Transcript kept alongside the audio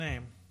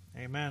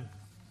Amen.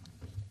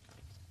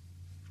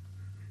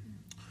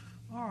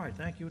 All right,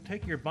 thank you.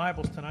 Take your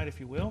Bibles tonight, if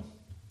you will.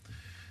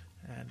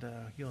 And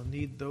you'll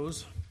need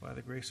those by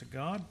the grace of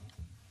God.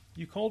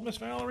 You cold, Miss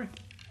Valerie?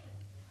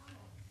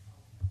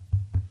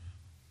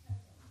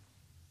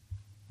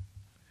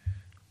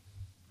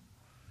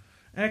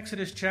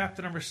 Exodus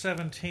chapter number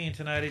 17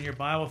 tonight in your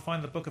Bible.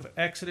 Find the book of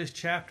Exodus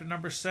chapter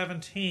number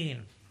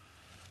 17.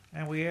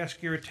 And we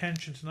ask your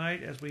attention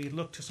tonight as we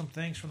look to some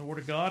things from the Word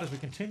of God as we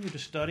continue to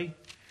study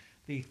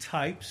the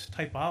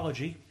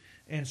typology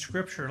in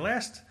Scripture.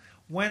 Last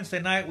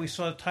Wednesday night we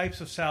saw the types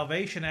of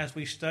salvation as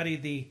we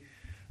studied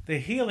the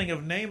healing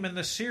of Naaman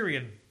the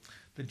Syrian,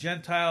 the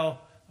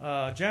Gentile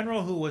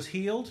general who was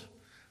healed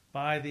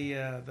by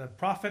the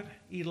prophet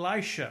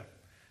Elisha,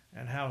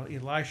 and how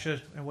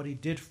Elisha and what he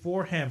did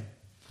for him.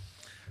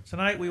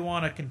 Tonight we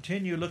want to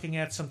continue looking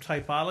at some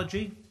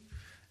typology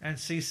and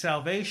see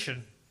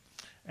salvation.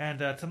 And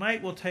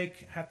tonight we'll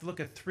have to look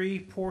at three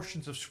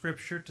portions of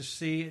Scripture to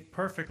see it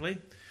perfectly.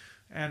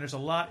 And there's a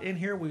lot in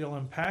here. We'll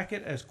unpack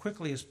it as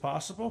quickly as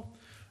possible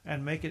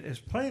and make it as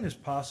plain as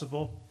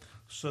possible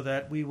so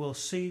that we will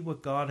see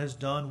what God has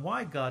done,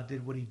 why God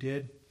did what he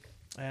did,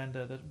 and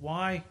that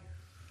why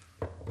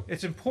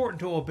it's important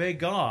to obey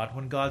God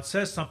when God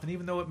says something,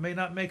 even though it may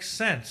not make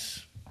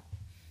sense.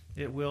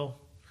 It will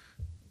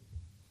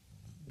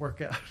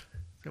work out.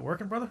 Is it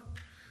working, brother?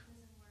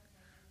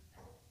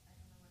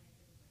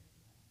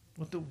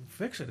 Well,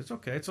 fix it. It's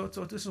okay. So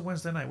this is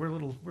Wednesday night.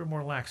 We're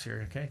more lax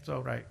here. Okay, it's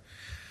all right.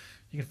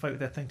 You can fight with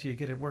that thing till you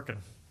get it working.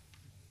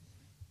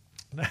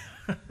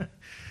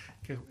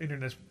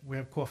 Internet. We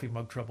have coffee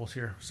mug troubles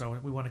here, so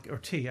we want to, or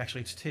tea.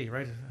 Actually, it's tea,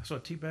 right? I saw a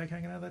tea bag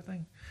hanging out of that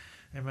thing.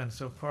 Amen.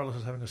 So Carlos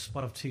is having a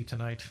spot of tea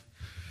tonight.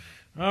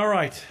 All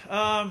right.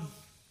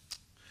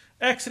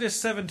 Exodus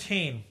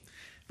 17,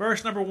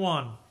 verse number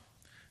 1.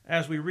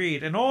 As we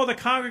read, and all the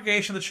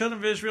congregation of the children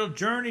of Israel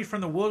journeyed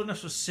from the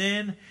wilderness of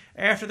Sin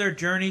after their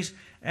journeys,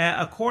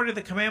 according to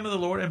the commandment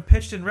of the Lord, and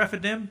pitched in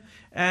Rephidim,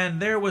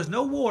 and there was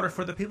no water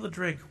for the people to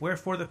drink.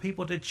 Wherefore the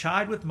people did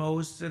chide with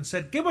Moses, and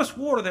said, Give us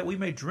water that we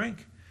may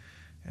drink.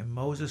 And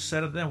Moses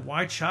said unto them,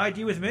 Why chide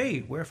ye with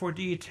me? Wherefore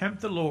do ye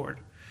tempt the Lord?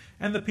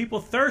 And the people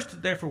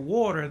thirsted there for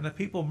water, and the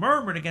people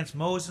murmured against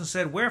Moses, and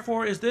said,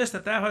 Wherefore is this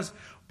that thou hast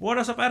brought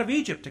us up out of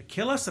Egypt, to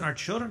kill us and our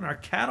children and our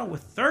cattle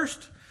with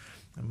thirst?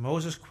 And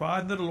Moses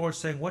cried unto the Lord,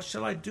 saying, What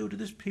shall I do to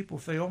this people,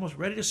 for they are almost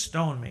ready to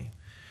stone me?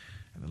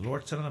 And the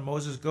Lord said unto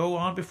Moses, Go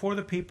on before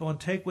the people, and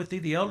take with thee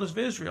the elders of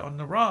Israel, and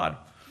the rod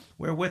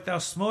wherewith thou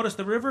smotest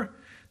the river.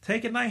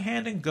 Take in thy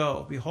hand, and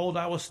go. Behold,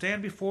 I will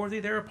stand before thee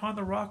there upon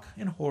the rock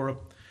in Horeb,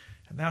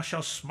 and thou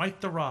shalt smite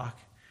the rock,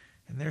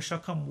 and there shall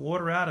come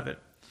water out of it,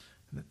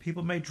 and the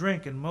people may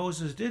drink. And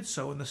Moses did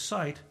so in the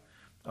sight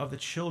of the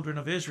children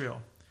of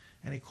Israel.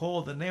 And he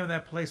called the name of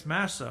that place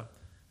Massah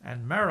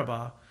and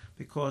Meribah,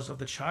 because of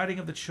the chiding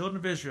of the children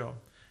of Israel,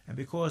 and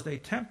because they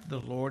tempted the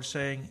Lord,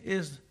 saying,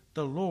 Is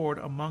the Lord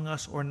among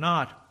us or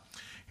not?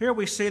 Here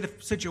we see the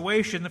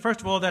situation,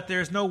 first of all, that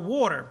there's no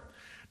water.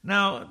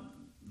 Now,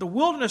 the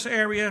wilderness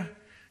area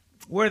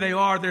where they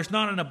are, there's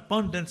not an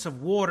abundance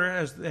of water,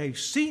 as they've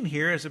seen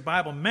here, as the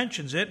Bible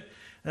mentions it.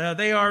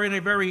 They are in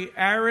a very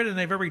arid and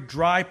a very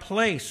dry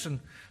place, and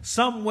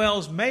some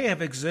wells may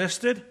have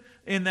existed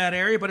in that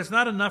area, but it's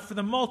not enough for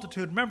the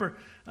multitude. Remember,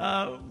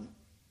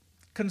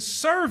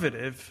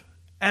 conservative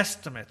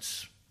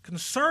estimates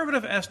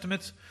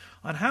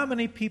on how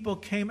many people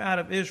came out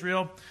of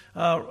Israel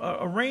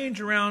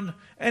range around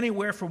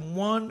anywhere from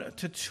 1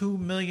 to 2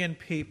 million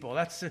people.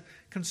 That's the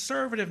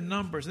conservative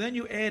numbers. And then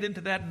you add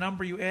into that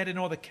number, you add in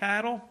all the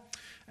cattle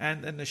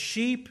and the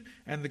sheep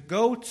and the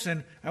goats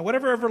and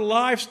whatever other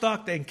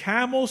livestock and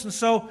camels. And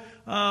so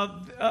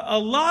a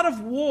lot of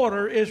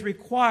water is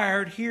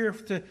required here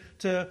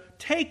to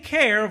take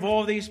care of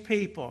all these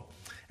people.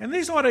 And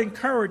these ought to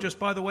encourage us,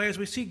 by the way, as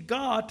we see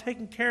God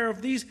taking care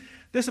of this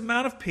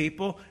amount of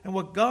people and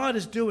what God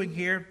is doing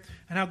here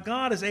and how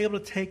God is able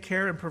to take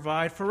care and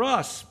provide for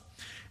us.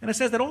 And it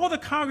says that all the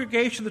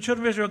congregation, the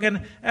children of Israel,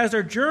 again, as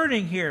they're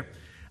journeying here,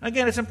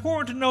 again, it's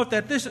important to note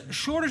that this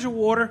shortage of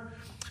water,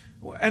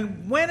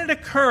 and when it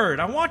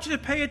occurred, I want you to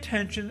pay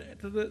attention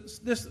to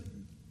this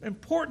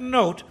important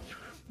note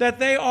that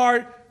they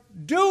are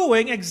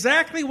doing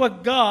exactly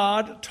what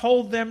God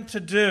told them to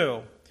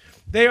do.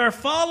 They are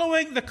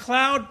following the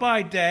cloud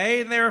by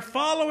day, and they are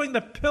following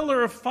the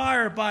pillar of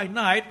fire by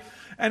night,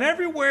 and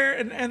everywhere,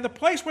 and the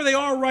place where they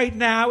are right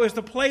now is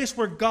the place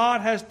where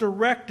God has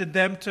directed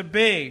them to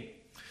be.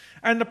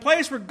 And the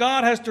place where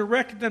God has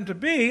directed them to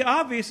be,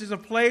 obviously, is a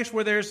place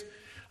where there's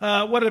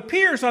what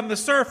appears on the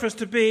surface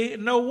to be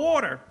no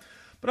water.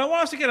 But I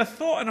want us to get a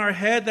thought in our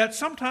head that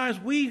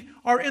sometimes we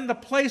are in the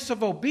place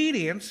of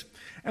obedience,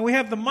 and we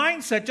have the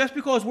mindset, just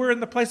because we're in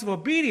the place of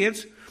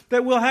obedience,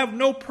 that we'll have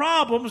no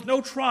problems,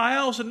 no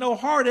trials, and no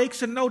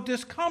heartaches, and no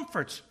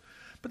discomforts.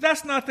 But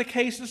that's not the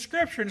case in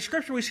Scripture. In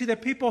Scripture, we see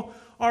that people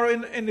are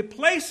in the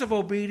place of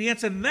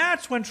obedience, and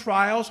that's when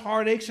trials,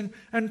 heartaches,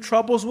 and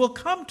troubles will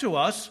come to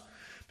us.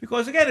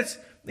 Because, again, it's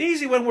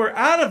easy when we're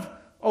out of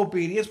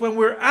obedience when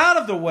we're out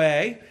of the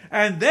way,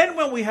 and then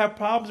when we have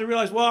problems, we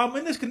realize, well, I'm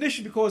in this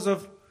condition because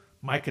of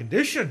my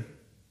condition.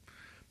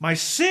 My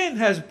sin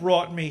has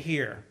brought me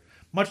here,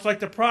 much like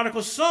the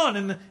prodigal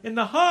son in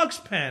the hog's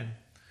pen.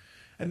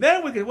 And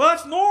then we can, well,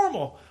 that's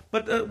normal.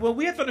 But what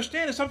we have to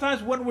understand is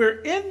sometimes when we're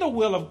in the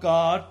will of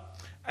God,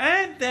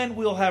 and then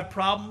we'll have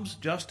problems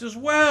just as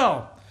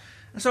well.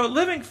 And so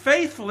living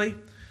faithfully,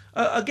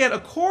 again,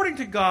 according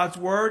to God's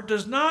word,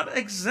 does not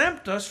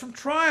exempt us from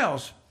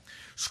trials.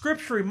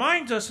 Scripture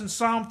reminds us in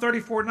Psalm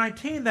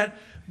 34:19 that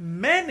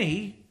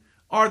many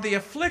are the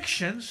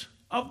afflictions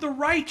of the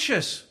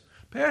righteous.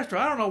 Pastor,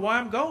 I don't know why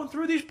I'm going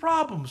through these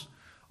problems.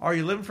 Are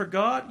you living for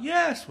God?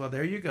 Yes. Well,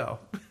 there you go.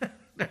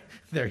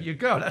 There you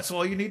go. That's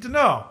all you need to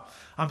know.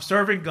 I'm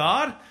serving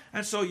God,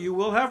 and so you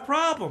will have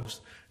problems.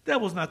 The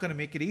devil's not going to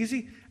make it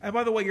easy. And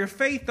by the way, your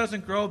faith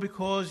doesn't grow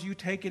because you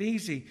take it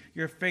easy.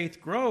 Your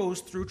faith grows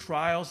through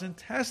trials and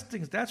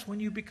testings. That's when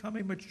you become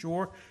a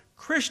mature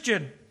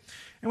Christian.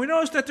 And we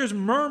notice that there's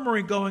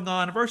murmuring going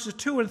on. In verses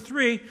 2 and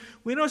 3,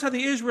 we notice how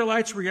the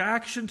Israelites'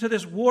 reaction to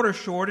this water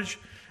shortage,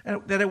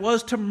 that it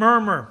was to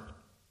murmur.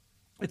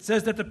 It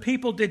says that the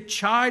people did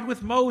chide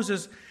with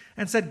Moses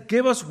and said,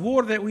 give us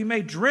water that we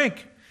may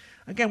drink.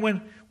 Again,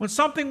 when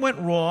something went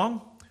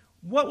wrong,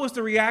 what was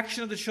the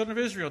reaction of the children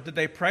of Israel? Did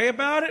they pray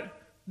about it?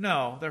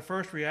 No. Their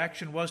first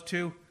reaction was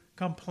to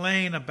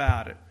complain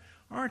about it.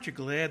 Aren't you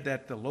glad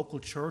that the local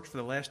church for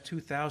the last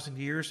 2,000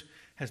 years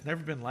has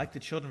never been like the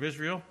children of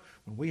Israel?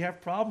 When we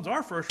have problems,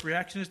 our first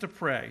reaction is to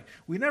pray.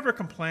 We never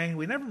complain,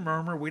 we never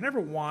murmur, we never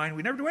whine,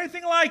 we never do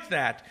anything like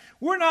that.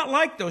 We're not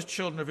like those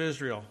children of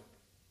Israel.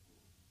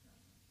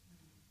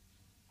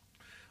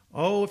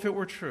 Oh, if it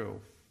were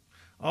true.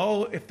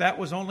 Oh, if that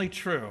was only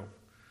true.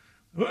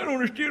 I don't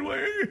understand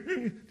why.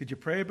 Did you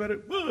pray about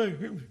it?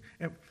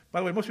 And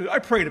by the way, most people, I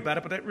prayed about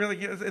it, but that really,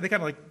 they kind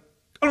of like,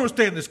 I don't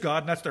understand this,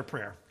 God, and that's their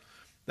prayer.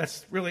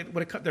 That's really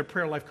what their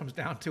prayer life comes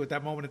down to at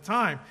that moment in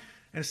time.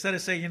 And instead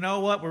of saying, you know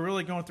what, we're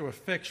really going through a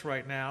fix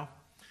right now,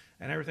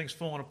 and everything's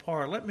falling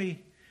apart, let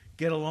me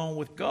get alone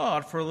with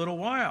God for a little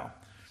while.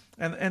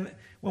 And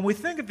when we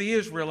think of the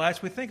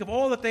Israelites, we think of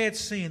all that they had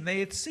seen. They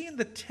had seen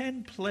the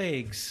 10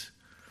 plagues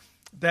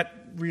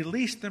that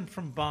released them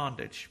from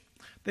bondage.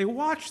 They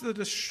watched the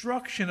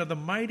destruction of the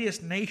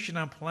mightiest nation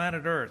on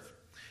planet Earth.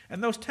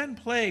 And those 10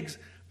 plagues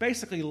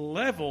basically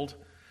leveled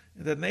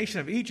the nation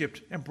of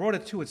Egypt and brought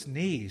it to its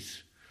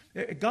knees.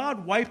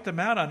 God wiped them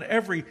out on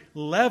every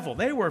level.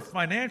 They were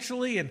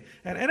financially and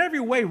in every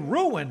way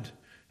ruined.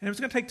 And it was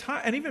going to take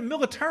time, and even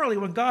militarily,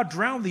 when God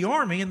drowned the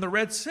army in the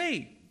Red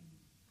Sea.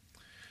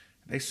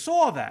 They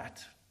saw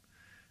that.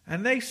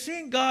 And they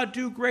seen God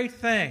do great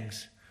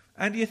things.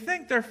 And do you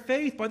think their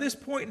faith by this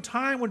point in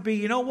time would be,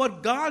 you know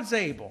what, God's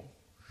able.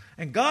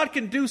 And God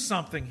can do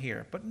something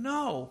here. But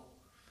no.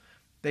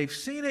 They've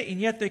seen it, and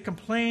yet they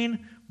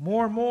complain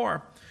more and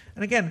more.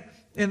 And again,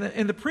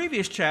 in the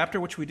previous chapter,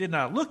 which we did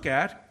not look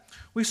at,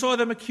 we saw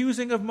them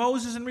accusing of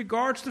Moses in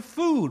regards to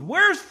food.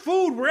 Where's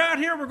food? We're out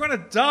here. We're going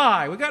to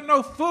die. We got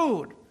no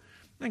food.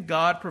 And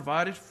God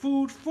provided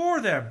food for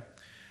them.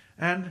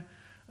 And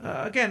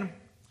again,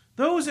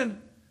 those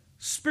in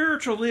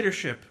spiritual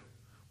leadership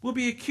will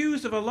be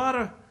accused of a lot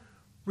of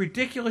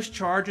ridiculous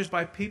charges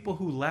by people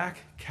who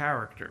lack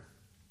character.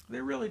 They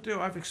really do.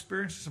 I've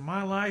experienced this in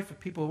my life.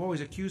 People have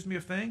always accused me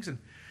of things. And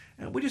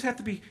we just have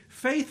to be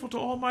faithful to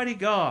Almighty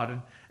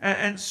God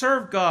and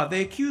serve God.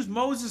 They accused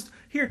Moses,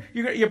 here,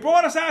 you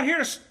brought us out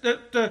here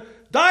to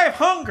die of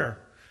hunger.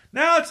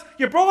 Now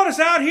you brought us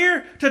out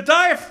here to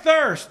die of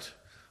thirst.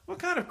 What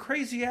kind of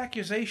crazy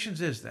accusations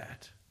is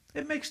that?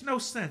 It makes no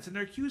sense. And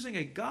they're accusing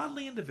a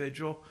godly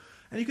individual.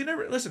 And you can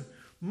never, listen,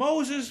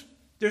 Moses,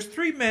 there's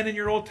 3 men in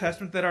your Old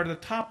Testament that are the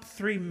top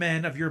 3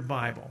 men of your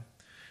Bible.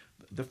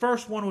 The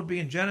first one would be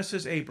in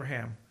Genesis,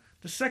 Abraham.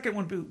 The second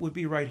one would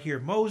be right here,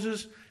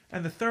 Moses.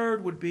 And the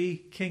third would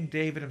be King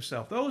David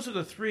himself. Those are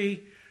the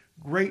 3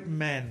 great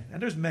men. And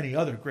there's many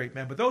other great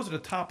men, but those are the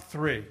top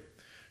 3.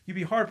 You'd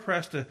be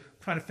hard-pressed to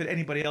try to fit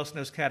anybody else in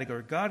this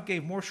category. God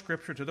gave more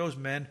scripture to those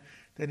men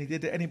than he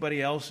did to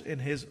anybody else in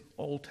his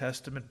Old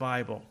Testament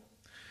Bible.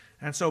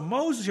 And so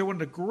Moses here, one of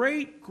the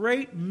great,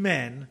 great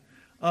men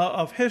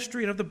of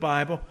history and of the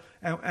Bible.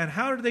 And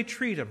how did they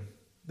treat him?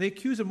 They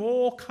accused him of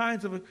all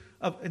kinds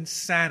of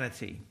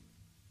insanity.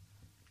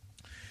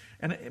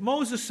 And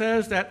Moses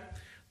says that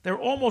they're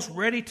almost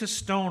ready to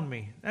stone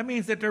me. That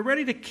means that they're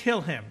ready to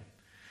kill him.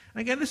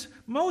 And again,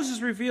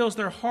 Moses reveals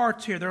their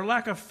hearts here, their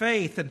lack of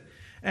faith,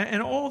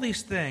 and all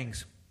these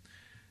things.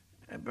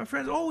 But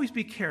friends, always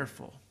be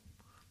careful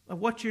of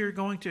what you're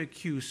going to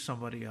accuse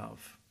somebody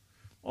of.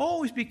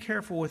 Always be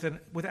careful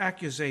with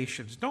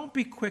accusations. Don't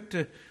be quick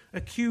to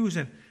accuse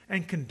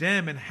and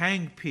condemn and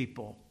hang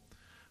people.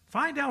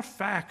 Find out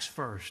facts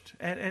first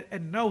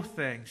and know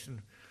things.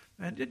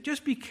 And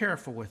just be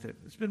careful with it.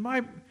 It's been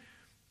my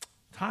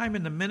time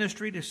in the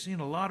ministry to see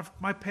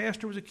my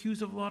pastor was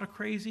accused of a lot of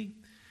crazy.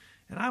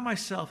 And I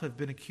myself have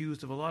been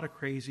accused of a lot of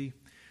crazy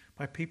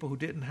by people who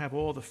didn't have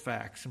all the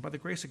facts. And by the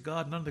grace of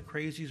God, none of the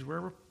crazies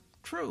were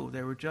true.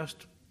 They were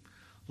just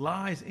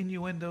lies,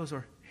 innuendos,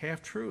 or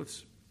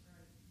half-truths.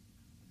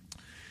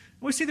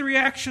 We see the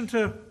reaction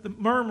to the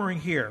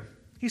murmuring here.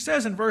 He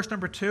says in verse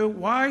number 2,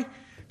 "Why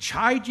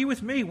chide ye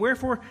with me?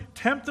 Wherefore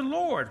tempt the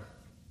Lord?"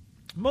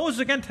 Moses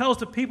again tells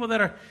the people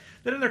that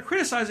they're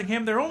criticizing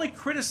him, they're only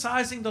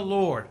criticizing the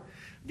Lord.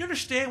 You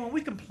understand, when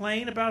we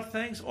complain about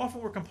things,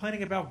 often we're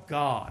complaining about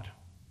God.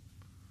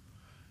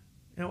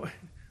 You know,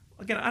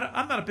 again,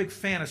 I'm not a big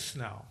fan of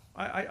snow.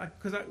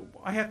 Because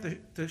I have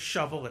to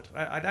shovel it.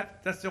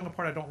 That's the only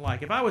part I don't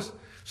like. If I was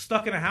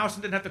stuck in a house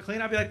and didn't have to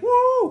clean it, I'd be like,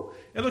 woo,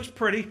 it looks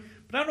pretty.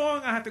 But I know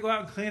I have to go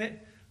out and clean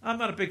it. I'm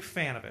not a big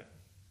fan of it.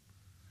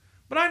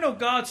 But I know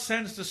God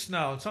sends the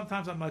snow. And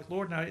sometimes I'm like,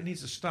 Lord, now it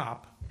needs to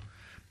stop.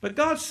 But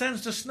God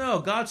sends the snow.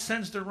 God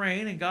sends the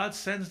rain. And God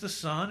sends the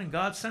sun. And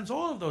God sends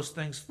all of those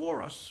things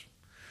for us.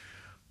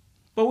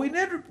 But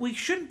we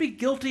shouldn't be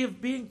guilty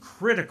of being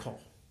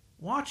critical.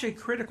 Watch a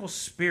critical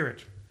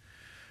spirit.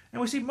 And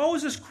we see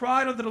Moses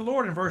cried unto the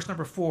Lord in verse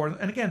number 4.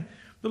 And again,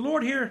 the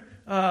Lord here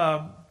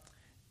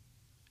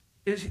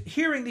is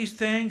hearing these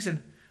things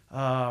and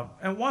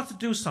wants to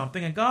do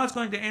something. And God's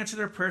going to answer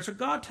their prayer. So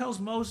God tells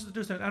Moses to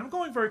do something. And I'm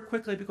going very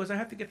quickly because I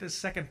have to get to the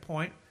second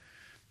point.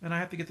 And I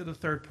have to get to the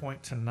third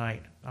point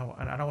tonight.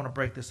 And I don't want to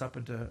break this up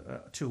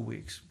into 2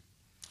 weeks.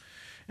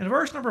 In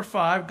verse number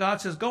 5, God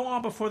says, "Go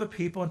on before the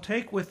people and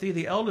take with thee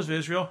the elders of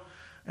Israel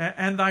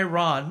and thy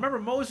rod." Remember,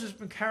 Moses has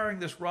been carrying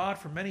this rod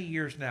for many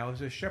years now. It was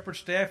his shepherd's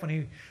staff when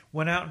he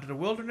went out into the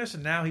wilderness,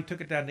 and now he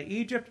took it down to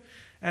Egypt.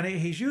 And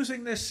he's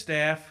using this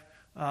staff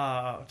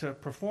to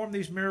perform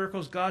these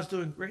miracles. God's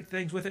doing great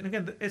things with it. And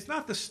again, it's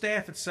not the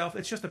staff itself.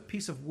 It's just a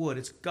piece of wood.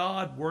 It's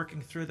God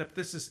working through that.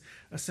 This is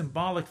a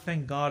symbolic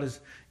thing God is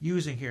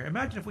using here.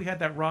 Imagine if we had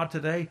that rod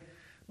today.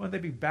 Wouldn't they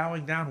be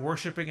bowing down,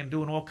 worshiping, and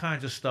doing all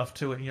kinds of stuff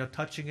to it,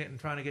 touching it and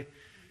trying to get...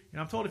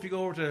 I'm told if you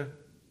go over to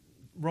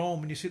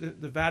Rome and you see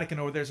the Vatican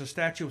over there's a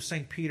statue of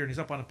St. Peter, and he's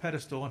up on a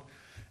pedestal.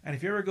 And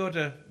if you ever go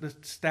to the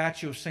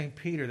statue of St.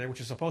 Peter there, which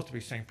is supposed to be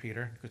St.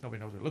 Peter, because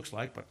nobody knows what it looks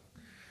like, but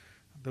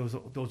those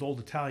old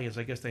Italians,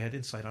 I guess they had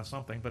insight on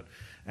something. But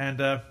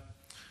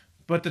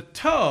the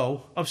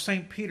toe of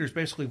St. Peter is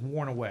basically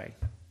worn away.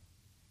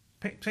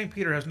 St.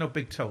 Peter has no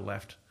big toe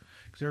left,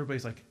 because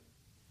everybody's like,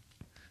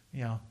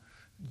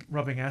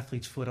 rubbing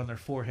athlete's foot on their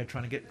forehead,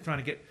 trying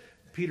to get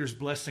Peter's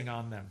blessing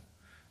on them.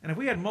 And if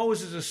we had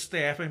Moses'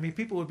 staff,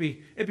 people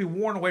it'd be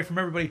worn away from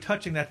everybody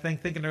touching that thing,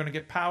 thinking they're going to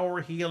get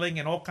power, healing,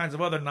 and all kinds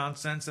of other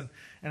nonsense, and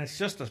it's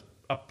just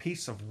a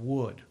piece of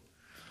wood.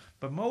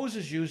 But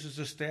Moses uses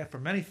the staff for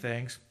many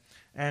things,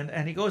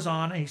 and he goes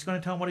on, and he's going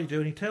to tell them what he do,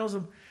 and he tells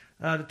them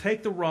to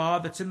take the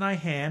rod that's in thy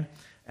hand,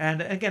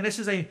 and again, this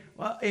is a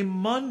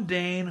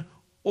mundane,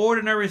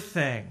 ordinary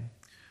thing.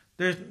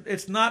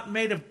 It's not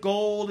made of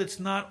gold. It's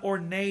not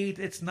ornate.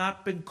 It's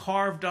not been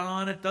carved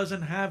on. It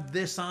doesn't have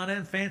this on it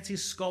and fancy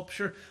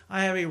sculpture.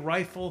 I have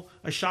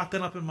a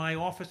shotgun up in my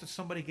office that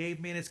somebody gave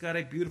me, and it's got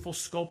a beautiful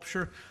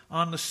sculpture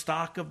on the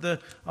stock of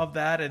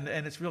that,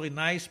 and it's really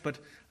nice. But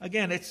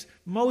again,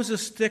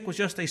 Moses' stick was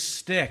just a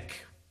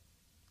stick.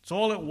 That's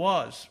all it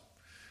was.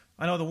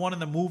 I know the one in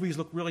the movies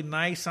looked really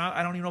nice.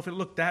 I don't even know if it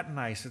looked that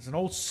nice. It's an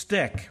old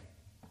stick.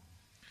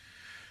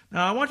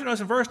 Now, I want you to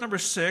notice in verse number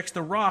 6,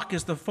 the rock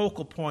is the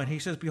focal point. He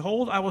says,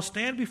 "Behold, I will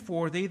stand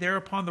before thee there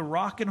upon the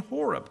rock in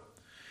Horeb.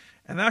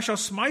 And thou shalt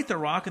smite the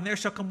rock, and there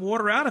shall come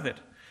water out of it,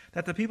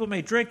 that the people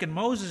may drink." And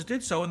Moses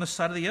did so in the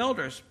sight of the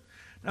elders.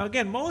 Now,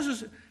 again,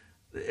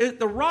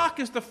 the rock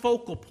is the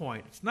focal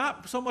point. It's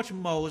not so much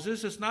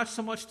Moses. It's not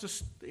so much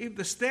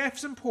the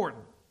staff's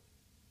important,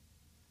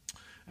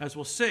 as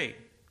we'll see.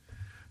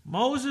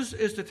 Moses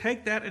is to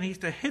take that, and he's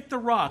to hit the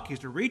rock. He's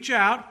to reach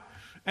out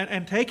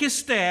and take his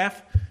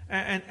staff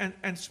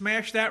and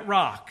smash that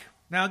rock.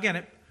 Now,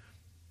 again,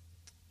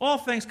 all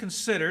things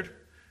considered,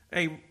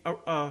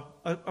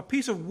 a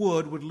piece of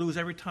wood would lose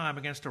every time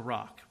against a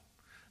rock.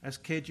 As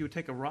kids, you would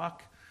take a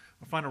rock,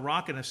 or find a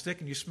rock and a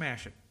stick, and you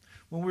smash it.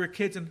 When we were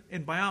kids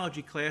in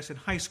biology class in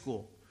high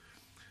school,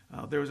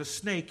 there was a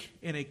snake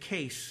in a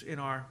case in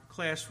our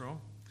classroom,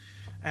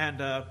 and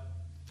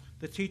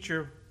the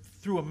teacher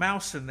threw a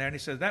mouse in there, and he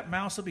said, "That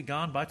mouse will be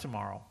gone by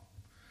tomorrow."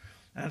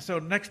 And so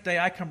the next day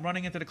I come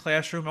running into the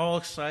classroom all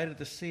excited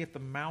to see if the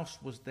mouse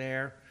was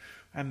there.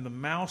 And the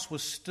mouse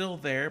was still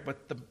there,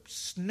 but the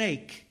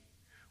snake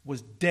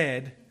was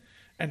dead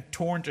and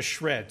torn to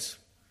shreds.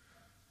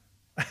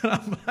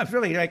 I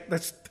really like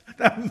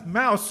that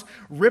mouse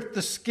ripped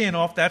the skin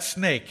off that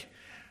snake.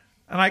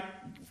 And I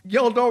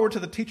yelled over to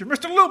the teacher,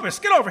 "Mr. Lupus,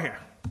 get over here."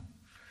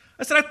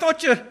 I said, "I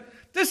thought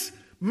this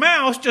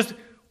mouse just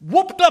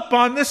whooped up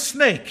on this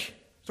snake."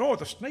 So,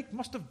 the snake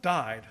must have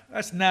died.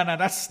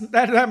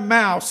 That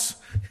mouse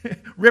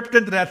ripped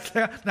into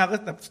that. Now,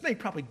 the snake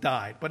probably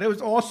died, but it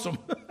was awesome.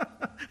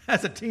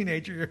 As a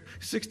teenager, you're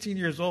 16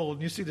 years old,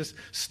 and you see this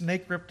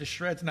snake ripped to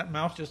shreds, and that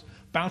mouse just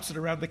bouncing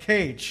around the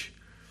cage.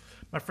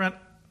 My friend,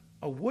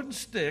 a wooden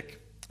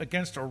stick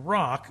against a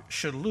rock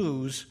should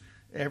lose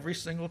every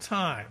single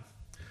time.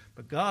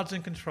 But God's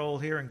in control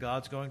here, and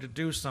God's going to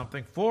do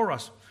something for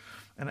us.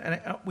 And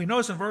we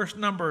notice in verse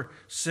number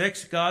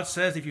 6, God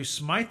says, "If you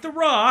smite the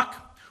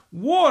rock,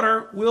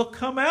 water will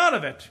come out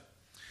of it."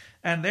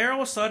 And there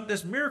all of a sudden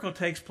this miracle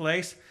takes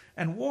place,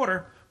 and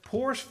water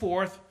pours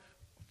forth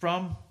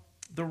from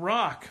the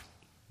rock.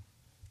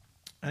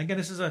 And again,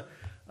 this is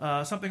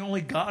something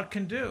only God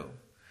can do.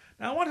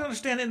 Now, I want to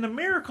understand in the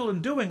miracle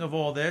and doing of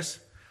all this,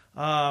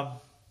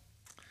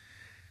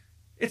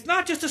 it's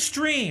not just a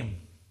stream.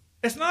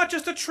 It's not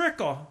just a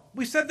trickle.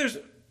 We said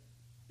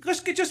let's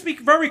just be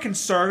very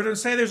conservative and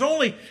say there's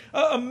only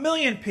a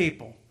million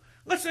people.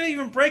 Let's not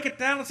even break it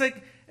down and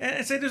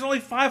say there's only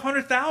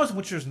 500,000,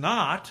 which there's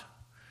not.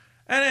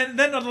 And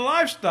then on the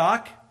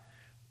livestock,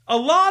 a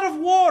lot of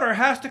water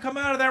has to come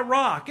out of that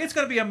rock. It's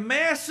going to be a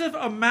massive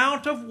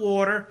amount of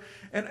water.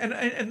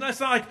 And that's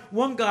not like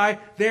one guy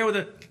there with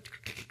a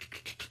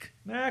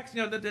next,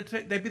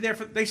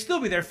 they'd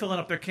still be there filling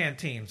up their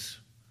canteens.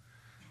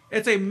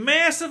 It's a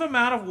massive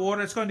amount of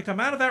water that's going to come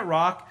out of that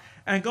rock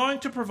and going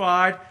to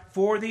provide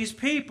for these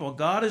people.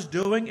 God is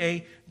doing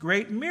a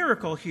great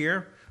miracle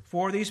here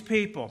for these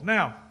people.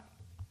 Now,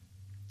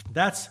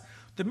 that's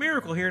the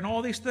miracle here and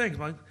all these things.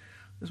 This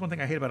is one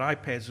thing I hate about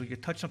iPads. You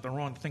touch something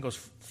wrong, the thing goes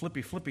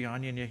flippy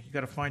on you, and you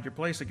got to find your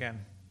place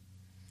again.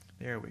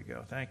 There we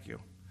go. Thank you.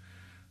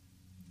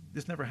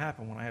 This never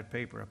happened when I had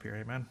paper up here.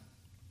 Amen.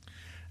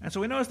 And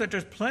so we notice that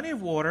there's plenty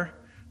of water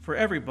for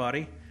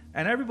everybody,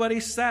 and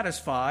everybody's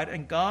satisfied,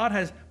 and God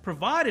has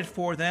provided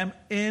for them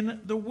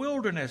in the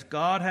wilderness.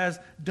 God has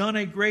done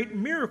a great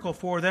miracle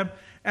for them.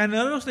 And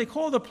notice they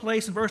call the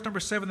place, in verse number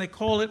 7, they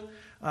call it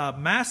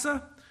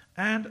Massah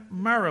and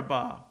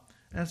Meribah.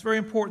 And it's very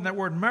important. That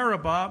word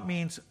Meribah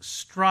means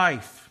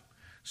strife.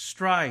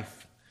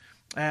 Strife.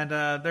 And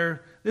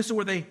this is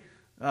where they,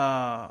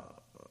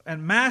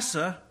 and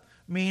Massah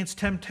means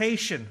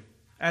temptation,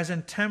 as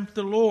in tempt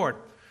the Lord.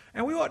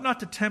 And we ought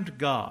not to tempt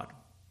God.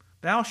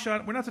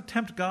 We're not to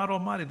tempt God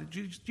Almighty.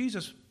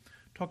 Jesus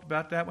talked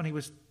about that when he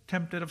was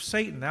tempted of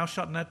Satan. Thou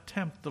shalt not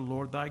tempt the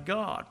Lord thy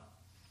God.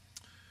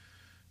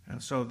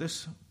 And so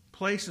this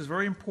place is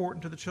very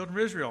important to the children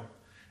of Israel.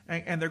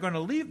 And they're going to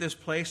leave this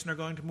place and they're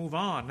going to move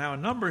on. Now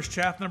in Numbers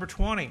chapter number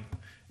 20.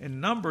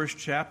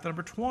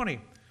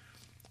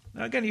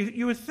 Now again,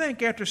 you would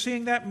think after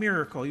seeing that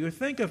miracle, you would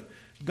think of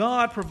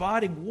God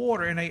providing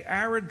water in an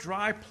arid,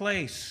 dry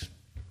place.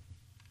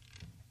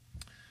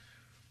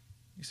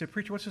 You say,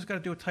 preacher, what's this got to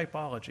do with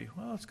typology?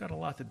 Well, it's got a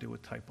lot to do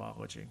with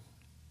typology.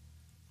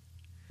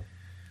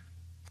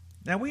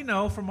 Now, we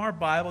know from our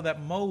Bible that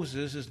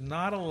Moses is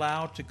not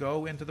allowed to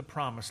go into the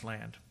promised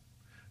land.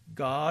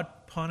 God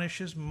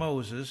punishes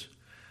Moses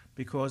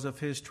because of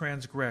his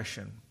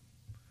transgression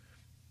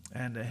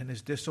and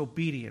his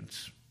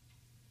disobedience.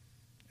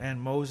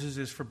 And Moses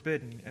is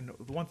forbidden. And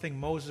the one thing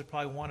Moses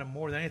probably wanted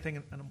more than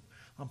anything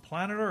on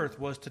planet Earth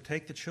was to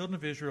take the children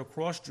of Israel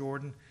across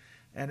Jordan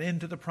and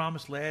into the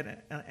promised land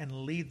and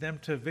lead them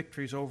to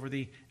victories over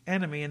the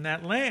enemy in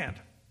that land.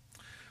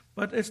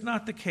 But it's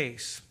not the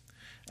case.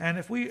 And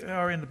if we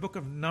are in the book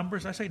of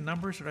Numbers, I say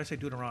Numbers or did I say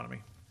Deuteronomy?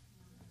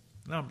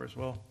 Numbers.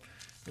 Well,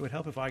 it would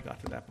help if I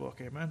got to that book.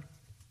 Amen?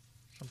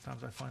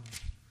 Sometimes I find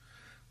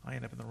I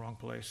end up in the wrong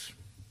place.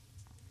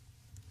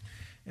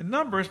 In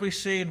Numbers, we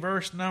see in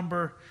verse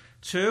number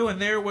 2,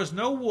 and there was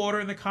no water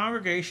in the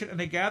congregation, and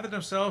they gathered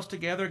themselves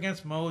together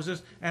against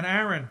Moses and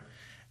Aaron.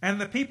 And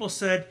the people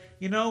said,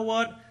 you know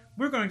what?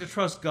 We're going to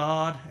trust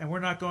God, and we're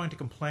not going to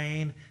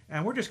complain,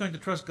 and we're just going to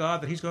trust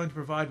God that he's going to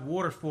provide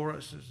water for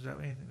us. Is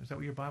that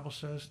what your Bible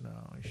says? No,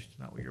 it's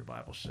not what your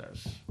Bible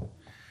says.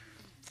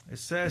 It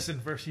says in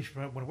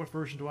what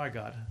version do I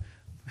got?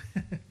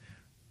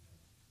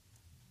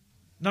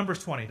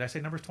 Numbers 20. Did I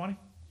say Numbers 20?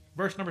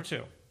 Verse number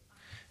 2.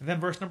 And then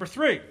verse number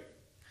 3.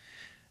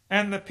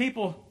 And the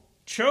people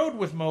chode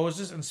with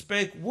Moses and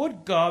spake,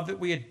 would God that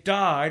we had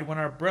died when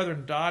our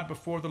brethren died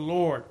before the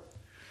Lord.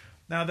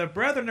 Now, the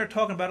brethren they're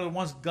talking about are the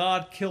ones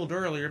God killed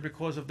earlier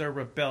because of their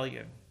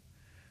rebellion.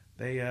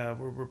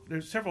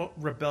 There's several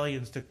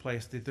rebellions took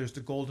place. There's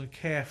the golden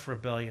calf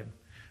rebellion.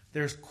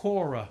 There's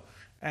Korah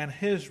and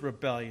his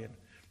rebellion.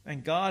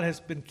 And God has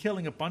been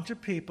killing a bunch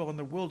of people in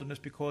the wilderness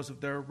because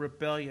of their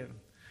rebellion.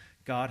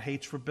 God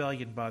hates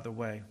rebellion, by the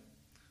way.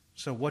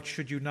 So what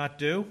should you not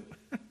do?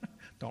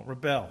 Don't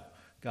rebel.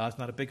 God's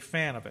not a big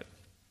fan of it.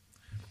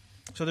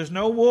 So there's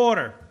no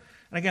water.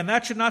 And again,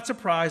 that should not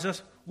surprise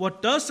us.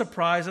 What does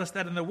surprise us,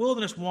 that in the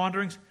wilderness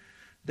wanderings,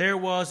 there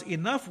was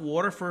enough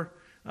water for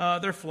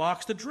their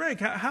flocks to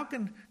drink. How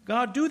can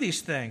God do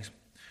these things?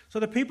 So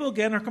the people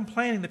again are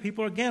complaining. The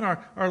people again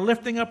are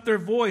lifting up their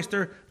voice.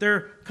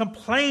 They're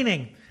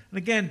complaining. And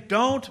again,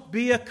 don't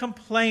be a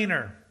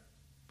complainer.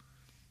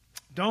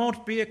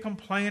 Don't be a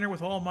complainer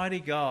with Almighty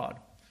God.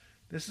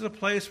 This is a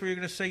place where you're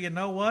going to say, you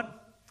know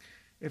what?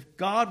 If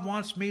God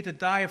wants me to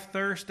die of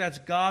thirst, that's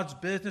God's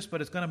business,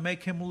 but it's going to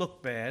make him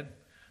look bad.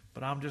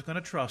 But I'm just going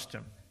to trust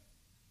him.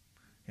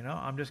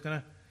 I'm just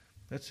going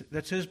to,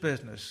 that's his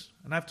business.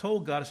 And I've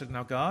told God, I said,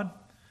 now God,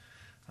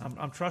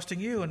 I'm trusting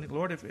you. And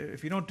Lord,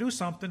 if you don't do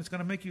something, it's going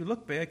to make you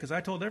look bad because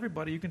I told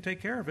everybody you can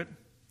take care of it.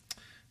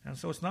 And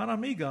so it's not on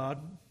me, God,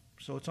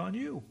 so it's on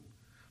you.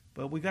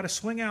 But we got to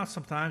swing out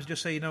sometimes,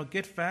 just say,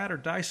 get fat or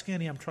die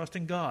skinny. I'm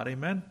trusting God,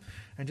 amen?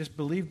 And just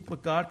believe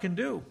what God can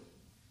do.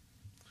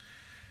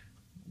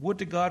 Would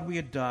to God we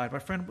had died. My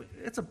friend,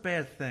 it's a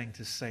bad thing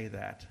to say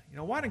that.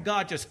 Why didn't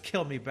God just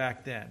kill me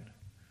back then?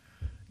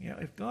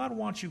 If God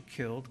wants you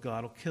killed,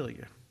 God will kill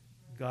you.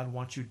 If God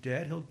wants you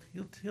dead,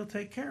 he'll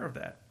take care of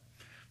that.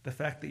 The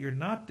fact that you're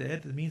not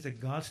dead, it means that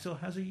God still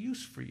has a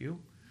use for you,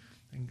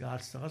 and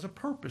God still has a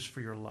purpose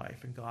for your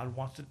life, and God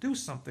wants to do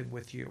something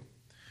with you.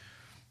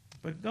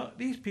 But God,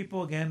 these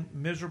people, again,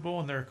 miserable,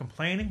 and they're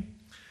complaining.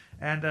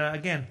 And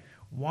again,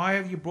 why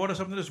have you brought us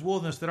up into this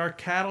wilderness that our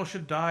cattle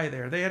should die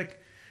there? They had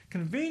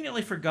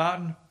conveniently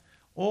forgotten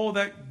all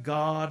that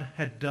God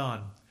had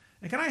done.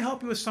 And can I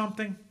help you with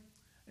something?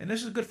 And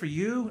this is good for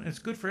you, and it's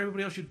good for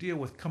everybody else you deal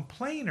with.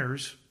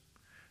 Complainers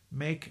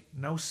make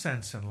no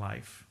sense in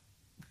life.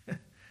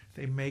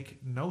 They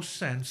make no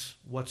sense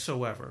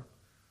whatsoever.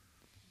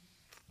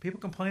 People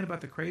complain about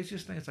the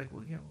craziest thing. It's like,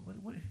 well,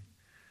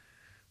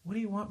 what do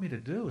you want me to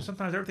do?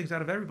 Sometimes everything's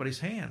out of everybody's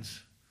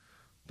hands.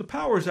 The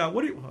power's out.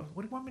 What do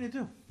you want me to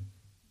do?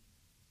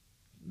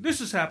 This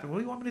is happening. What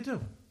do you want me to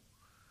do?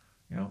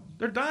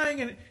 They're dying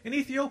in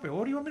Ethiopia.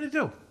 What do you want me to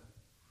do?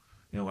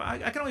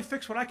 I can only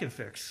fix what I can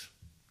fix.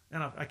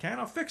 And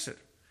I'll fix it.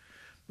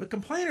 But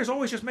complainers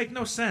always just make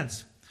no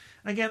sense.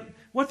 Again,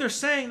 what they're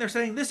saying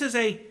this is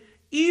a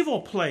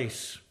evil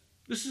place.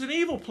 This is an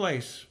evil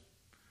place.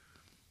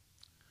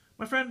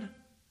 My friend,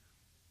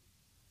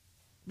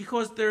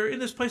 because they're in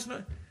this place.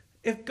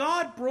 If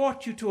God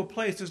brought you to a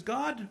place, does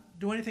God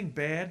do anything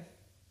bad?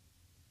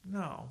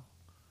 No.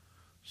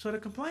 So to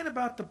complain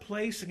about the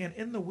place, again,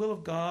 in the will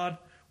of God,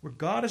 where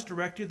God has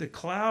directed you, the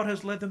cloud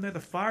has led them there, the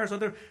fire is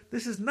led there.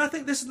 This is not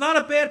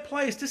a bad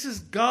place. This is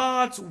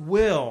God's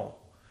will.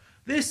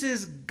 This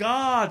is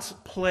God's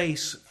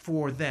place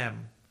for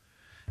them.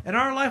 In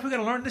our life, we've got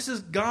to learn this is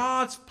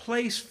God's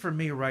place for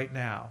me right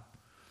now.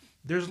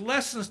 There's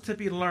lessons to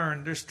be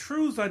learned. There's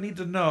truths I need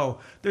to know.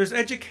 There's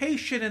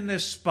education in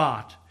this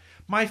spot.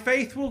 My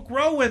faith will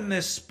grow in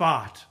this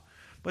spot.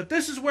 But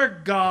this is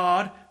where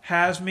God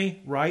has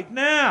me right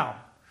now.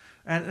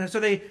 And so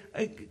they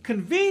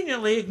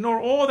conveniently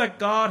ignore all that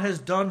God has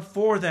done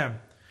for them.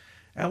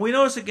 And we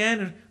notice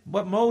again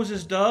what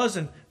Moses does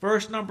in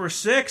verse number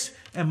 6.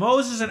 And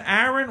Moses and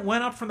Aaron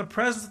went up from the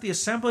presence of the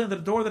assembly to the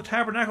door of the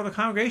tabernacle of the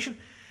congregation,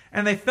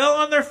 and they fell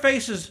on their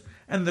faces,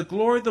 and the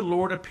glory of the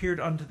Lord appeared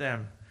unto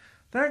them.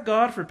 Thank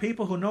God for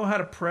people who know how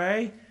to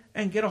pray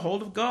and get a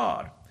hold of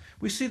God.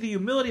 We see the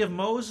humility of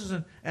Moses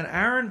and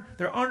Aaron.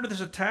 They're under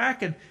this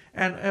attack,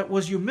 and it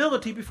was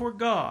humility before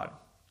God.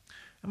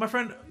 And my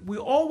friend, we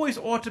always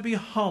ought to be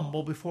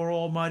humble before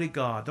Almighty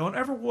God. Don't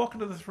ever walk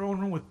into the throne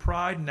room with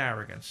pride and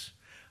arrogance.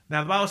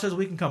 Now, the Bible says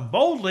we can come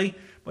boldly,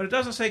 but it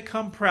doesn't say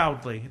come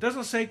proudly. It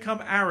doesn't say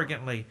come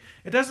arrogantly.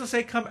 It doesn't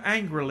say come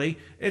angrily.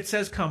 It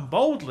says come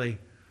boldly.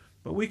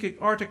 But we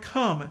are to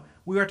come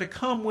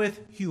with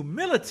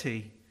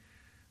humility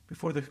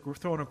before the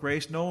throne of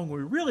grace, knowing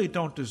we really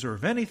don't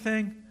deserve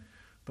anything,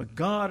 but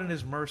God in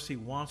His mercy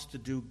wants to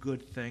do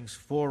good things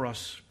for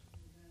us.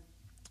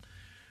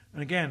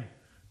 And again,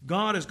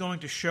 God is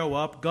going to show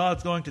up,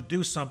 God's going to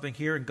do something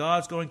here, and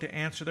God's going to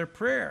answer their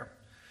prayer.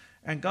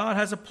 And God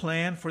has a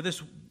plan for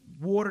this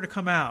water to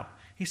come out.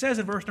 He says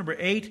in verse number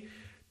 8,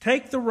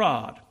 take the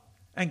rod,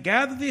 and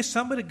gather the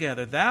assembly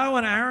together, thou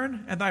and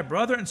Aaron and thy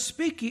brother, and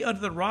speak ye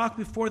unto the rock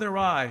before their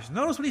eyes.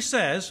 Notice what he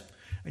says,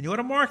 and you ought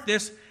to mark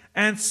this,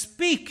 and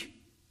speak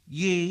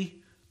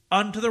ye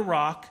unto the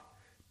rock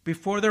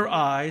before their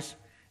eyes,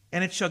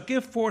 and it shall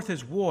give forth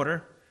his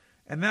water,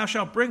 and thou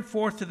shalt bring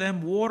forth to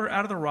them water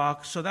out of the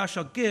rock, so thou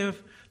shalt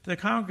give to the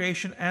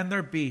congregation and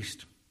their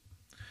beast.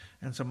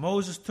 And so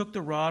Moses took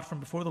the rod from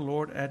before the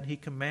Lord, and he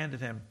commanded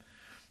him.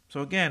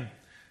 So again,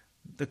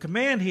 the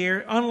command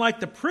here, unlike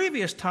the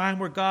previous time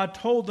where God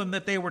told them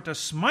that they were to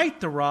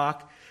smite the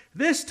rock,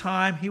 this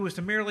time he was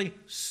to merely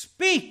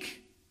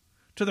speak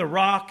to the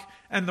rock,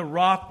 and the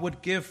rock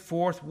would give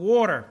forth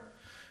water.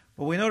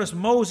 But we notice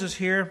Moses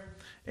here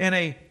in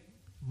a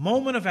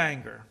moment of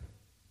anger,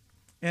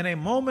 in a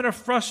moment of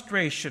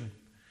frustration.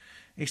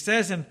 He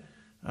says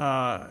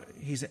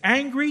he's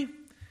angry.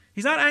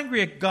 He's not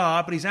angry at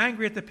God, but he's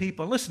angry at the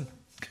people. Listen,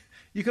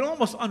 you can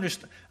almost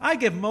understand. I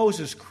give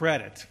Moses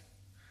credit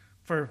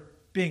for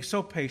being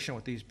so patient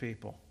with these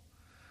people.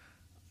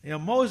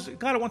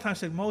 God at one time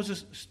said,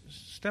 Moses,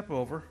 step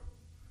over.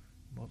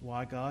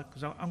 Why, God?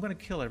 Because I'm going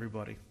to kill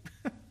everybody.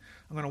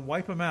 I'm going to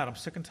wipe them out. I'm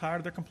sick and tired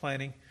of their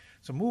complaining.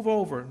 So move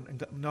over.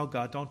 No,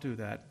 God, don't do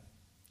that.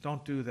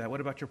 Don't do that.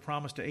 What about your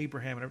promise to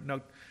Abraham?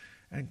 No.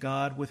 And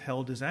God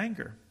withheld his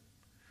anger.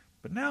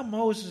 But now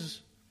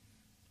Moses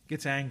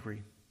gets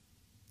angry.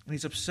 And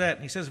he's upset.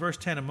 And he says, verse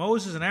 10, and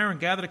Moses and Aaron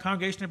gathered a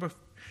congregation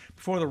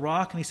before the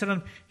rock. And he said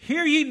unto them,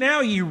 hear ye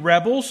now, ye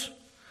rebels.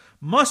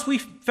 Must we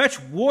fetch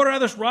water out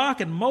of this rock?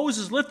 And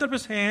Moses lifted up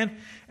his hand,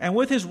 and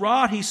with his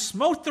rod he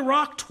smote the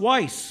rock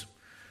twice.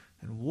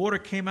 And water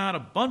came out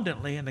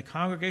abundantly, and the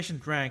congregation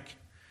drank,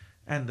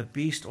 and the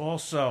beast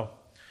also.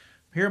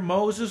 Here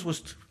Moses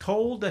was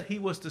told that he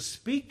was to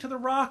speak to the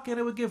rock, and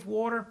it would give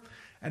water.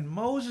 And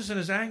Moses in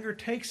his anger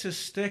takes his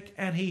stick,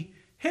 and he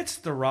hits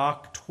the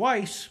rock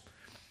twice.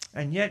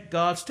 And yet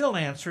God still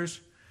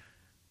answers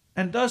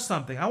and does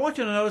something. I want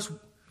you to notice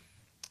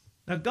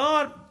Now,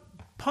 God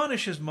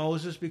punishes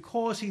Moses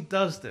because he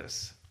does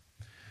this.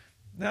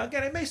 Now,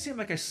 again, it may seem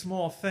like a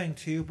small thing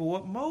to you, but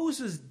what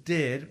Moses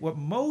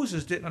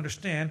didn't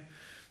understand,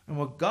 and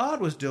what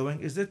God was doing,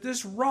 is that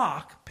this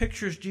rock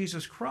pictures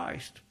Jesus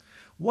Christ.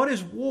 What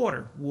is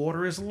water?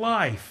 Water is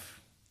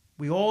life.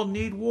 We all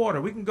need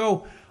water. We can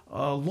go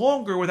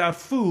longer without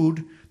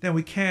food than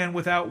we can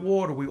without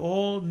water. We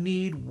all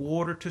need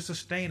water to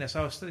sustain us.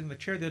 I was sitting in the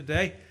chair the other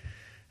day,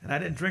 and I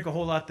didn't drink a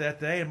whole lot that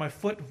day, and my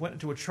foot went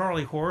into a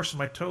Charlie horse, and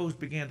my toes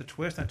began to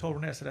twist. I told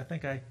Renee, I said, I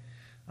think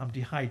I'm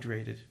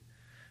dehydrated.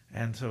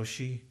 And so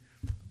she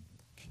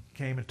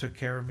came and took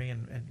care of me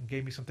and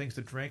gave me some things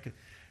to drink.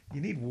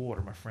 You need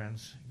water, my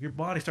friends. Your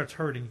body starts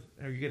hurting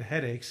or you get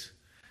headaches.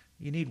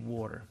 You need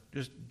water.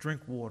 Just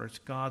drink water. It's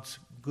God's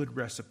good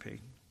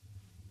recipe.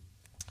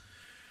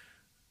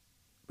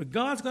 But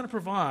God's going to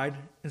provide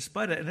in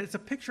spite of it. And it's a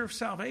picture of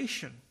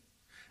salvation.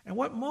 And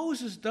what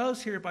Moses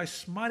does here by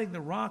smiting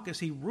the rock is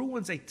he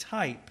ruins a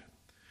type.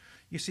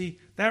 You see,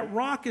 that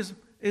rock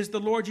is the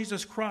Lord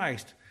Jesus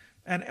Christ.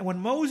 And when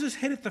Moses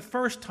hit it the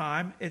first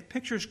time, it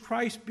pictures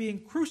Christ being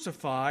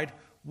crucified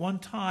one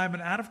time,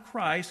 and out of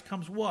Christ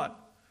comes what?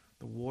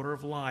 The water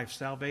of life,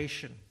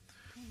 salvation.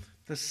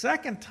 The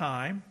second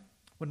time,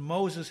 when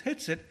Moses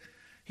hits it,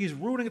 he's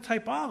ruining a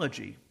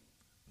typology.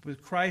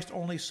 But Christ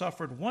only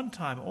suffered one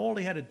time. All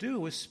he had to do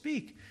was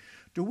speak.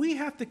 Do we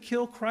have to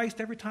kill Christ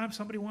every time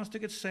somebody wants to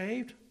get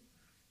saved?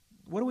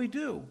 What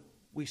do?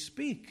 We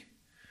speak.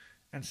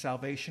 And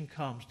salvation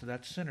comes to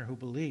that sinner who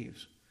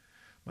believes.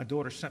 My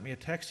daughter sent me a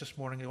text this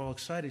morning, all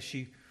excited.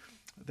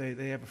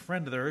 They have a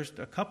friend of theirs,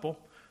 a couple.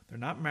 They're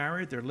not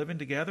married. They're living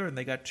together, and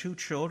they got 2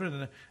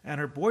 children. And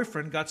her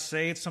boyfriend got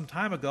saved some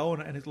time ago,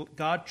 and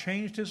God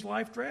changed his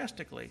life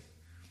drastically,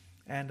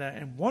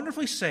 and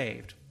wonderfully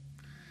saved.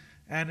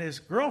 And his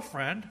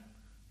girlfriend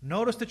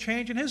noticed a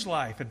change in his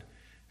life,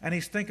 and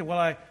he's thinking,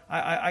 well,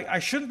 I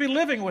shouldn't be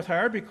living with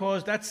her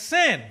because that's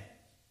sin.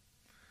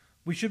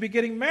 We should be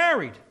getting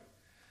married.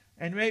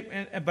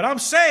 But I'm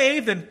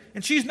saved,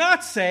 and she's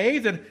not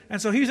saved,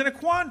 and so he's in a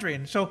quandary.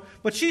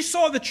 But she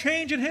saw the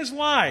change in his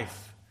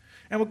life,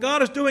 and what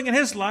God is doing in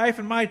his life.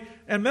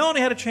 And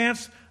Melanie had a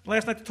chance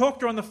last night to talk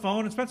to her on the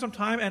phone and spend some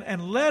time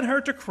and led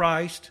her to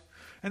Christ.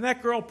 And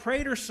that girl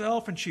prayed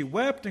herself, and she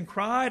wept and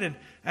cried,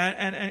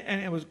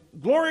 and was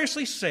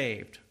gloriously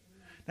saved.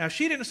 Now,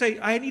 she didn't say,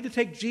 I need to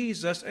take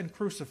Jesus and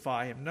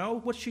crucify him. No,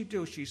 what did she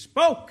do? She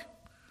spoke,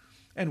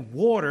 and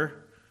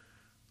water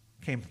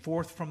came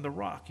forth from the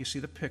rock. You see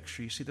the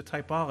picture. You see the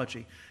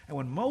typology. And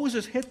when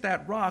Moses hit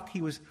that rock, he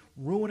was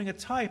ruining a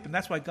type. And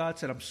that's why God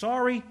said, I'm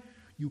sorry,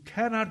 you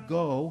cannot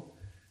go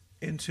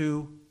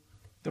into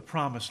the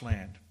promised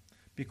land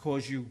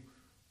because you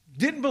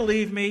didn't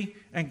believe me,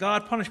 and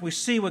God punished. We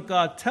see what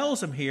God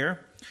tells him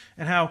here,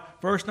 and how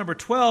verse number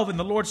 12, and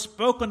the Lord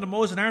spoke unto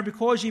Moses and Aaron,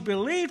 because ye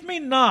believed me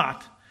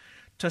not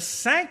to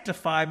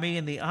sanctify me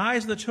in the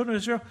eyes of the children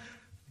of Israel,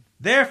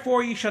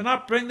 therefore ye shall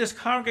not bring this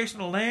congregation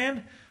to the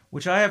land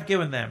which I have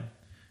given them.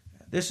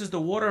 This is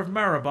the water of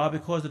Meribah,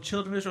 because the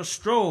children of Israel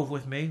strove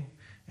with me,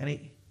 and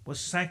he was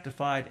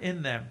sanctified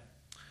in them.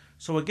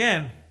 So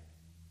again,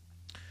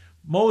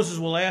 Moses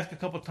will ask a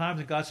couple of times,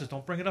 and God says,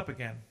 don't bring it up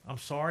again. I'm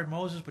sorry,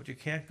 Moses, but you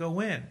can't go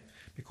in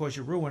because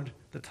you ruined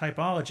the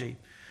typology.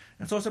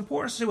 And so it's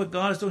important to see what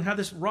God is doing, how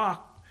this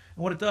rock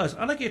and what it does.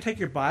 I'd like you to take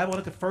your Bible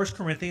and look at 1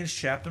 Corinthians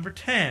chapter number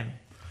 10.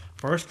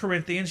 1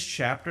 Corinthians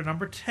chapter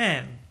number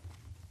 10.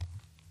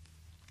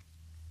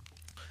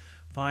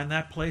 Find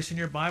that place in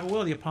your Bible.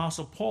 Well, the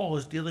Apostle Paul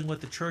is dealing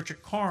with the church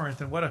at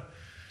Corinth, and what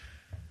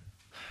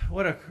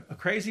a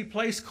crazy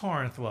place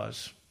Corinth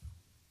was.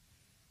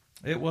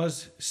 It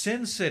was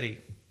Sin City.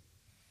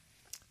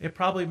 It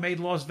probably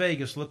made Las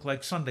Vegas look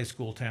like Sunday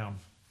school town.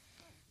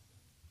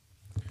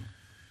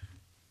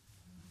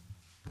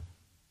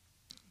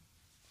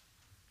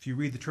 If you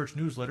read the church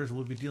newsletters,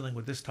 we'll be dealing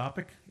with this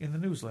topic in the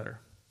newsletter.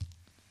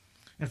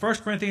 In 1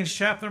 Corinthians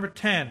chapter number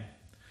 10,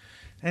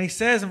 and he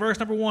says in verse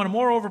number 1,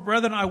 moreover,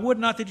 brethren, I would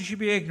not that you should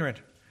be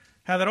ignorant,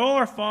 how that all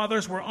our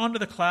fathers were under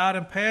the cloud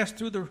and passed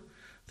through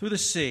the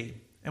sea,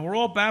 and were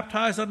all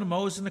baptized unto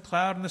Moses in the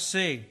cloud and the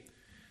sea,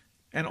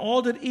 and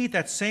all did eat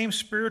that same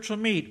spiritual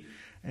meat.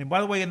 And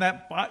by the way, in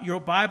that your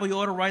Bible, you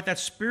ought to write that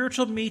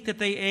spiritual meat that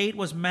they ate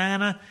was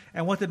manna.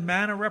 And what did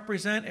manna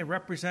represent? It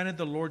represented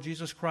the Lord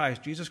Jesus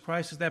Christ. Jesus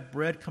Christ is that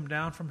bread come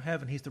down from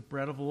heaven. He's the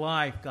bread of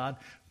life. God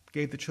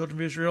gave the children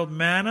of Israel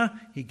manna.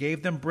 He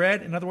gave them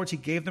bread. In other words, he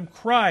gave them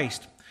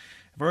Christ.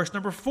 Verse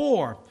number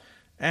 4,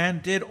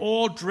 and did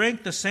all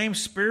drink the same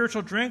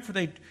spiritual drink? For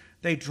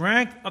they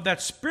drank of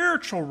that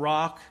spiritual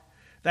rock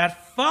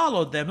that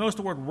followed them. Notice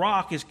the word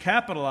rock is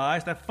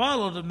capitalized. That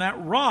followed them.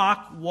 That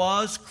rock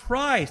was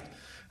Christ.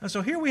 And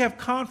so here we have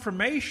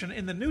confirmation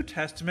in the New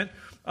Testament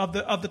of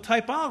the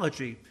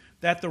typology,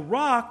 that the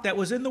rock that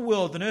was in the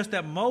wilderness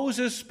that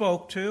Moses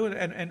spoke to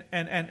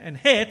and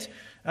hit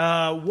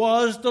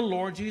was the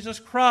Lord Jesus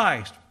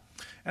Christ.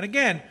 And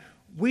again,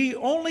 we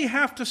only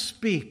have to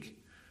speak.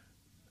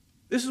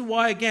 This is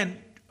why, again,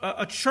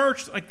 a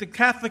church like the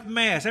Catholic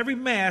Mass, every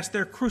Mass,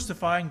 they're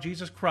crucifying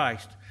Jesus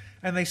Christ.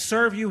 and they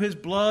serve you his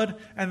blood,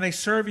 and they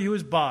serve you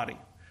his body,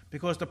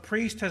 because the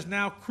priest has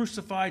now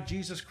crucified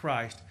Jesus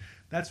Christ.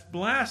 That's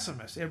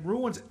blasphemous. It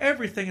ruins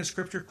everything in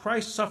Scripture.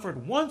 Christ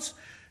suffered once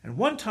and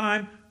one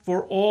time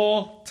for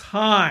all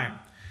time.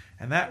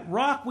 And that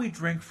rock we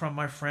drink from,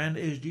 my friend,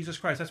 is Jesus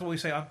Christ. That's what we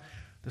say on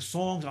the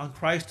songs, "On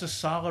Christ a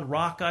solid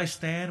rock I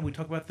stand." We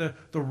talk about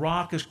the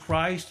rock is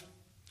Christ.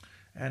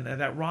 And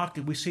that rock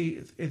that we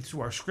see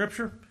through our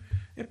Scripture,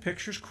 it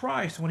pictures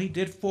Christ, what he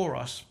did for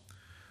us.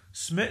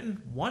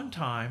 Smitten one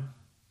time,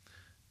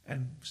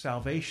 and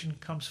salvation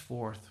comes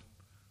forth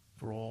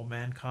for all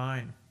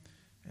mankind.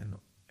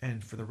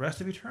 And for the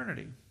rest of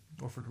eternity,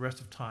 or for the rest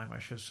of time, I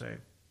should say,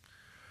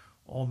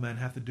 all men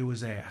have to do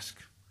is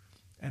ask,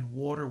 and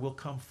water will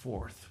come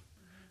forth,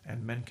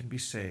 and men can be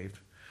saved.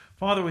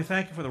 Father, we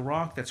thank you for the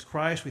rock that's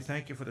Christ. We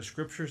thank you for the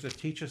Scriptures that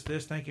teach us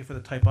this. Thank you for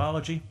the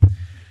typology.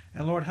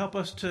 And Lord, help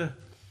us to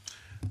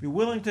be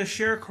willing to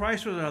share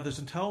Christ with others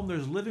and tell them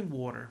there's living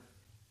water.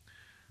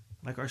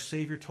 Like our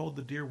Savior told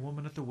the dear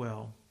woman at the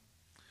well,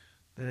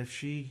 that if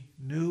she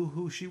knew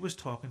who she was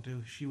talking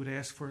to, she would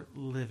ask for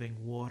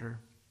living water.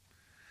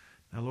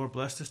 Now, Lord,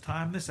 bless this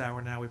time, this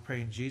hour now, we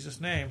pray in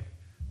Jesus' name.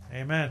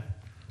 Amen.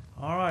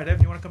 All right,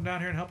 Evan, you want to come down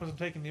here and help us in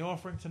taking the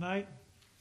offering tonight?